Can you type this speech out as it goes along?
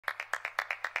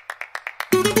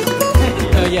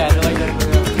yeah, they're like that.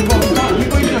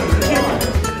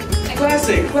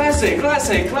 Classic.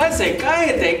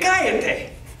 Cállate.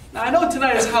 Now, I know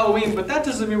tonight is Halloween, but that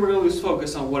doesn't mean we're going to lose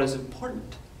focus on what is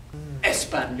important.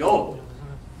 Español.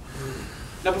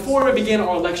 Now, before we begin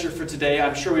our lecture for today,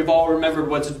 I'm sure we've all remembered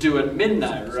what to do at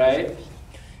midnight, right?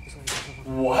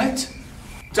 What?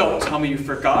 Don't tell me you've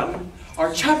forgotten.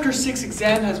 Our Chapter 6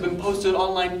 exam has been posted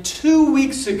online 2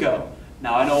 weeks ago.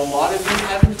 Now, I know a lot of you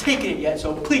haven't taken it yet,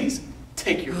 so please,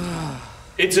 take your time.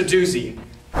 It's a doozy.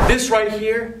 This right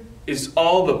here is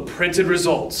all the printed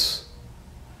results.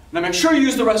 Now, make sure you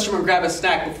use the restroom and grab a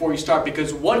snack before you start,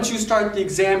 because once you start the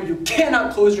exam, you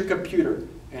cannot close your computer.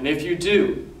 And if you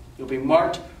do, you'll be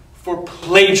marked for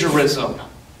plagiarism.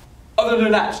 Other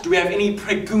than that, do we have any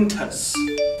preguntas?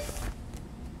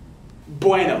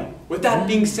 Bueno, with that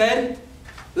being said,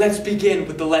 let's begin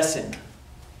with the lesson.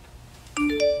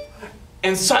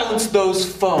 And silence those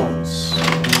phones.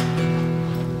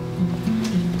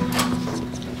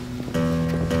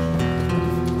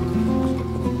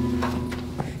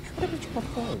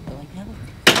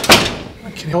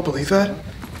 Can you all believe that?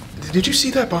 Did you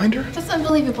see that binder? That's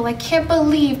unbelievable. I can't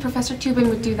believe Professor Tuben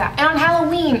would do that. And on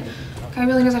Halloween. Guy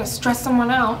really knows how to stress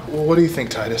someone out. Well, what do you think,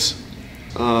 Titus?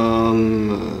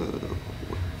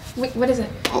 Wait, what is it?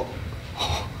 Oh,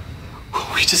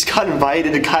 we just got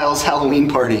invited to Kyle's Halloween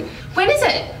party. When is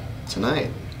it? Tonight.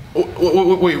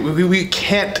 Wait, we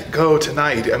can't go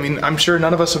tonight. I mean, I'm sure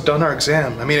none of us have done our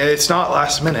exam. I mean, it's not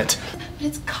last minute. But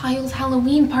it's Kyle's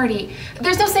Halloween party.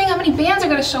 There's no saying how many bands are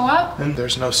going to show up. And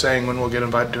there's no saying when we'll get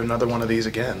invited to another one of these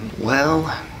again.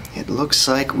 Well, it looks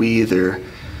like we either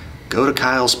go to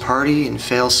Kyle's party and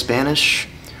fail Spanish,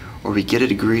 or we get a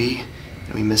degree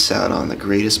and we miss out on the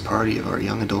greatest party of our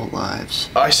young adult lives.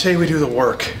 I say we do the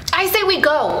work. I say we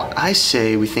go. I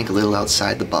say we think a little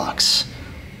outside the box.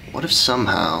 What if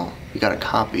somehow we got a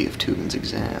copy of Tuben's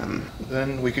exam?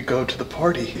 Then we could go to the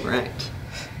party. Right.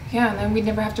 Yeah, and then we'd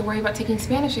never have to worry about taking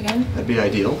Spanish again. That'd be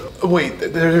ideal. Wait,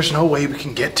 there's no way we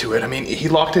can get to it. I mean, he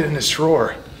locked it in his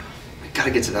drawer. We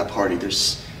gotta get to that party.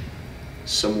 There's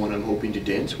someone I'm hoping to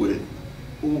dance with.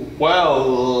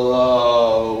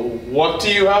 Well, what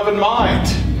do you have in mind?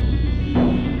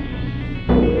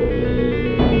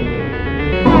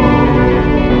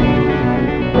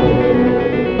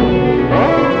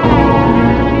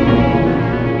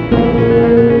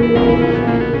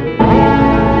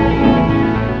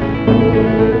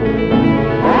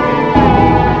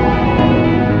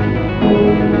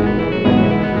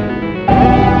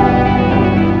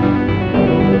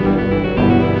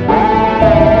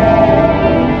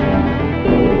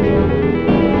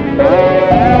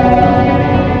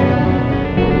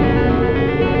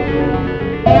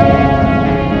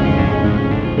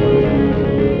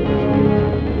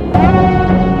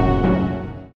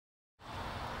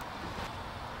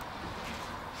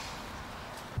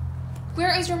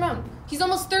 Where is Ramon? He's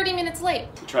almost 30 minutes late.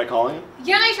 You try calling him?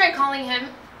 Yeah, I tried calling him.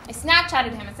 I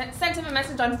Snapchatted him. I sent him a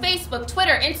message on Facebook,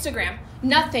 Twitter, Instagram.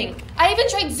 Nothing. I even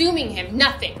tried Zooming him.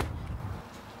 Nothing.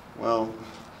 Well,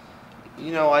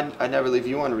 you know, I'd never leave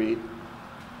you on read.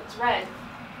 It's red.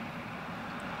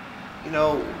 You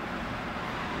know,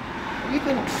 we've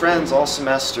been friends all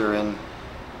semester, and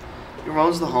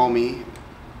Ramon's the homie.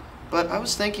 But I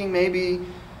was thinking maybe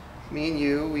me and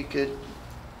you, we could...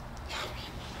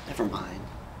 Never mind.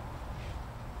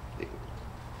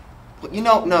 Well, you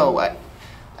know, no, I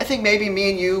think maybe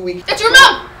me and you, we... It's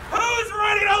Ramon! Who's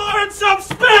ready to learn some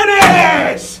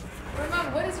Spanish?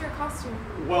 Ramon, what is your costume?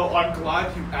 Well, I'm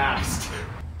glad you asked.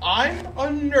 I'm a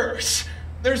nurse.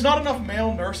 There's not enough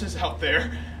male nurses out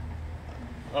there.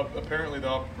 Apparently the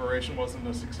operation wasn't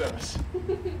a success.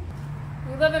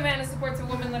 We love a man who supports a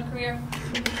woman-led career.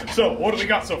 So, what have we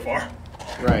got so far?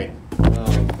 Right.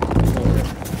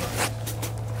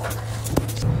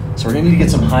 So we're gonna need to get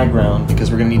some high ground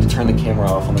because we're gonna need to turn the camera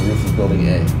off on the roof of building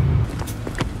A.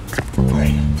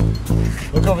 Alright.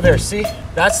 Look over there, see?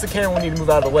 That's the camera we need to move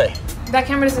out of the way. That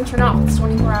camera doesn't turn off. It's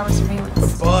 24-hour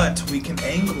surveillance. But we can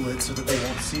angle it so that they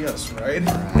won't see us, right?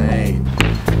 Right.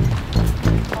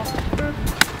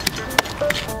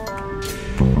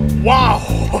 Wow!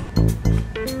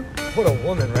 What a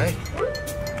woman, right?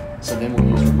 So then we'll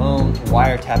use Ramon to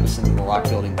wiretap us into the locked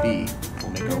building B.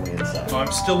 We'll make our way inside.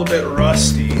 I'm still a bit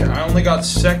rusty. I only got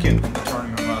second in the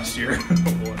tournament last year.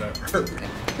 Whatever.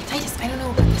 Titus, I don't know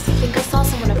about this. I think I saw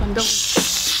someone up on building.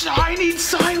 Shh! I need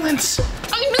silence!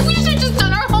 I knew we should have just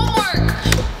done our homework!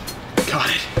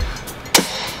 Got it.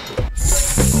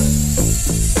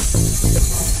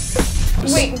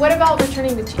 Wait, what about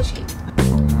returning the cheat sheet?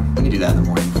 We can do that in the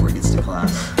morning before he gets to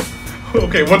class.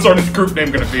 Okay, what's our group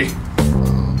name gonna be?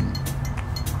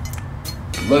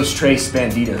 Los Tres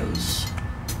Bandidos.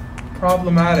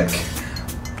 Problematic.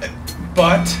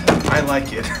 But I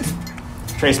like it.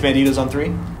 Tres Bandidos on 3.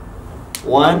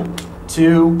 1,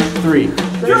 2, 3.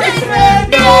 Tres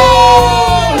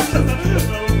Bandidos!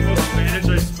 Spanish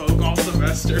I spoke all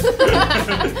semester.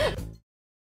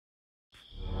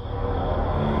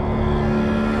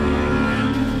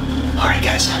 Alright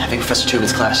guys, I think Professor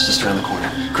Tuben's class is just around the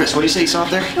corner. Chris, what do you say you saw up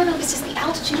there? I don't know if it's just the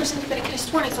altitude or something, but I could have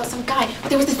sworn I saw some guy.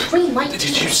 There was this green light. Did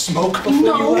you smoke before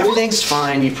No. you left? Everything's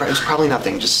fine. It was probably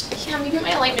nothing. Just... Yeah, maybe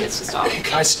my alignment is just off. Hey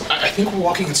guys, I think we're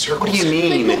walking in circles. What do you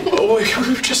mean? Oh,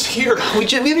 we were just here. We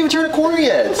haven't even turned a corner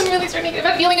yet. I'm really starting to get a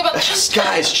bad feeling about this. Just,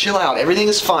 guys, chill out. Everything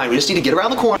is fine. We just need to get around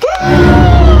the corner.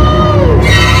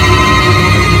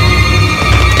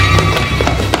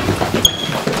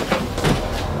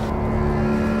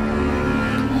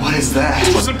 What is that?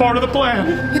 This wasn't part of the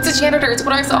plan. It's a janitor. It's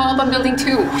what I saw up on building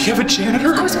 2. We have a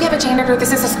janitor? Of course we have a janitor.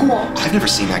 This is a school. I've never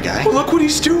seen that guy. Well, look what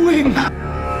he's doing.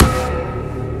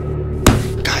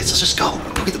 Guys, let's just go.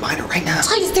 Go get the binder right now.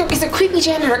 Titus, there is a creepy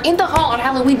janitor in the hall on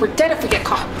Halloween. We're dead if we get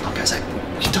caught. Oh, guys, me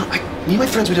and my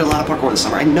friends, we did a lot of parkour this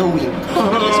summer. I know we...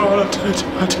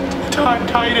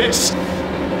 Titus.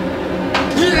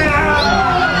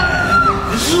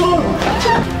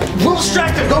 We'll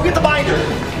distract him. Go get the binder.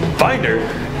 Binder?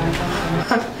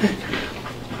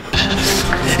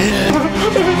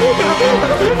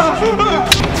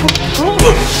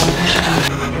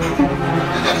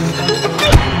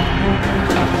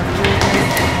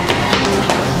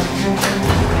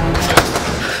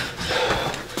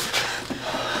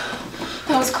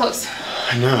 That was close.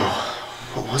 I know.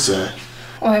 What was that?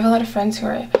 Well, I have a lot of friends who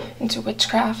are into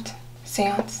witchcraft,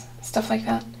 seance, stuff like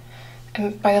that.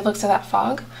 And by the looks of that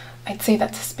fog, I'd say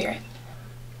that's a spirit.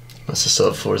 Must have still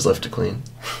have floors left to clean.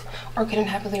 Or couldn't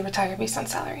happily retire based on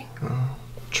salary. Oh,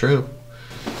 true.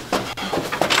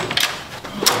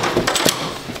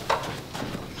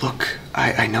 Look,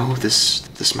 I know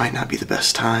this might not be the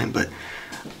best time, but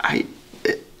I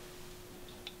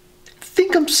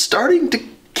think I'm starting to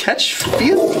catch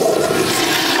feelings.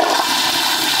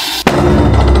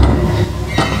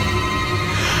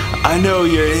 I know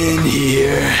you're in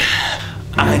here.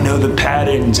 I know the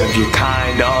patterns of your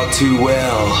kind all too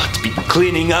well to be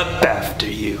cleaning up after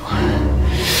you.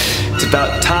 It's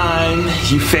about time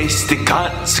you face the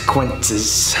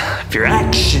consequences of your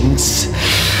actions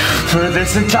for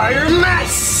this entire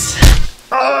mess.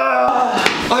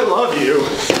 I love you.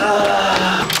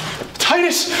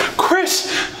 Titus, Chris,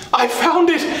 I found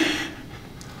it.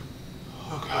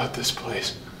 Oh God, this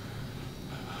place.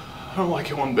 I don't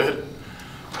like it one bit.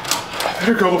 I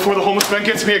better go before the homeless man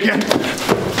gets me again.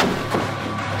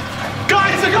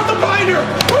 Guys, I got the binder!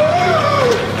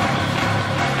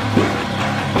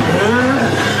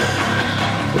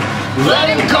 Let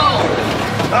him go!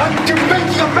 You're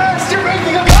making a mess! You're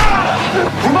making a mess!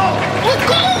 Ramon! Let's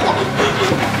go!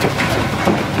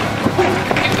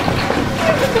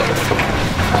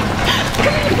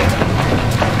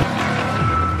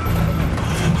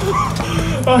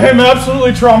 I am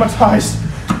absolutely traumatized.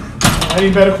 I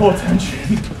need medical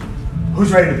attention.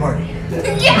 Who's ready to party?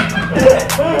 Yeah!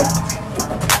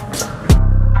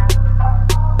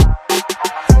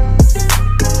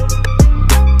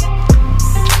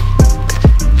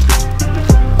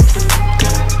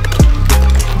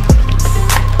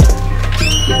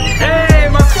 Hey,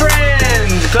 my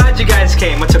friend! Glad you guys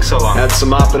came. What took so long? Had some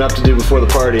mopping up to do before the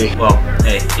party. Well,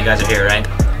 hey, you guys are here, right?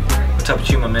 What's up with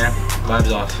you, my man?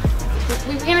 Vibes off.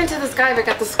 We ran into this guy back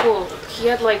at the school. He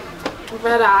had like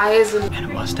red eyes and And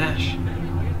a mustache.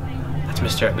 That's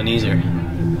Mr. Ebenezer.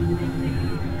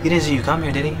 He didn't see you come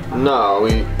here, did he? No,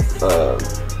 we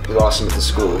lost him at the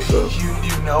school, so...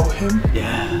 You know him?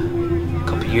 Yeah. A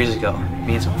couple years ago,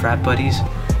 me and some frat buddies.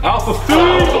 Alpha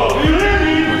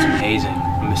It was amazing.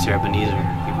 Mr. Ebenezer,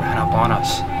 he ran up on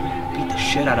us. Beat the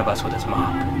shit out of us with his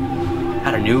mop.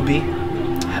 Had a newbie.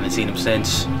 I haven't seen him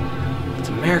since. It's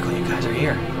a miracle you guys are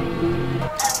here.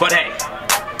 But hey,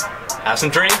 have some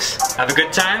drinks, have a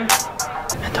good time,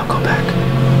 and don't go back.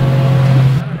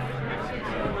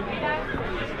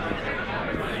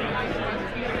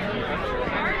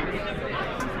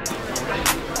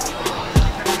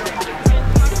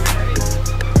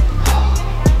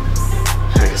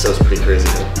 I guess that was pretty crazy,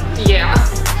 huh? yeah.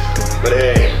 But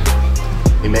hey,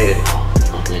 we made it.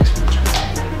 Oh, thanks.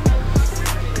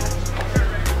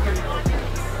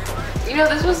 You know,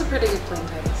 this was a pretty good plan,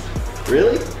 Titus.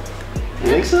 Really? You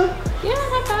think so? Yeah,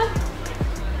 not bad.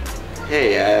 Hey,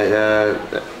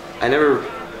 I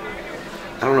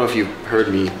don't know if you heard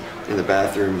me in the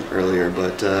bathroom earlier,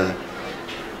 but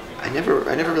I never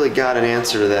really got an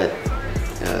answer to that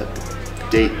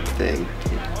date thing.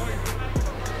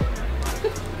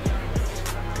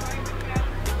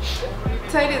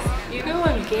 Titus, you know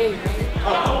I'm gay, right?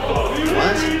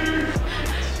 What?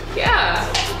 Yeah.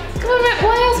 Come on, man.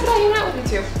 Why else would I hang out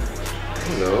with you two? I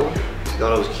don't know. You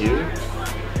thought I was cute?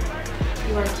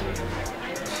 You are cute.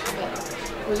 But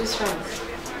we're just friends.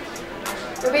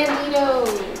 We're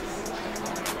banditos.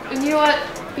 And you know what?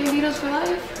 Banditos for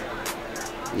life?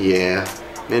 Yeah.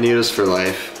 Manitos for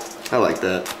life. I like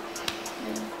that.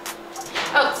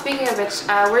 Oh, speaking of which,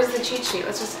 where's the cheat sheet?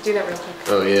 Let's just do that real quick.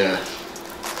 Oh, yeah.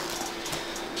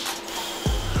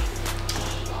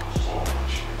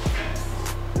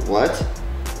 What?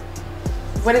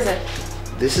 What is it?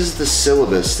 This is the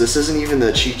syllabus. This isn't even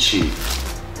the cheat sheet.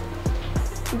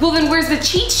 Well, then where's the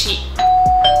cheat sheet?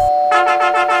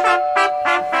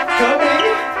 Coming!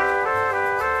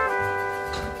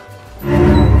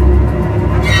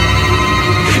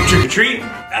 Trick or treat.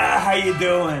 How you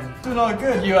doing? Doing all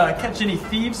good. You catch any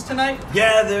thieves tonight?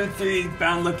 Yeah, there are 3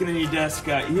 found looking in your desk.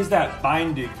 Here's that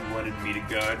binder you wanted me to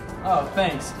guard. Oh,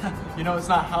 thanks. You know it's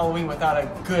not Halloween without a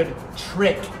good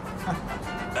trick.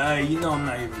 You know I'm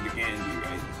not here for the candy,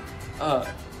 right?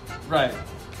 Right.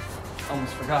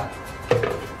 Almost forgot.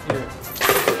 Here.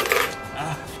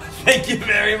 Thank you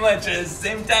very much.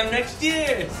 Same time next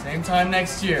year. Same time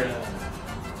next year.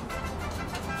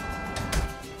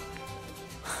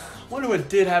 Wonder what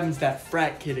did happen to that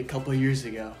frat kid a couple years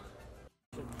ago.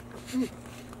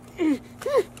 You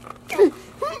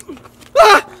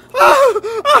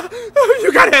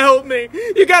gotta help me!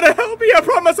 You gotta help me! I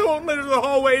promise I won't litter the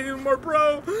hallway anymore,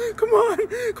 bro! Come on!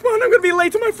 Come on, I'm gonna be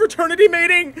late to my fraternity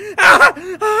meeting!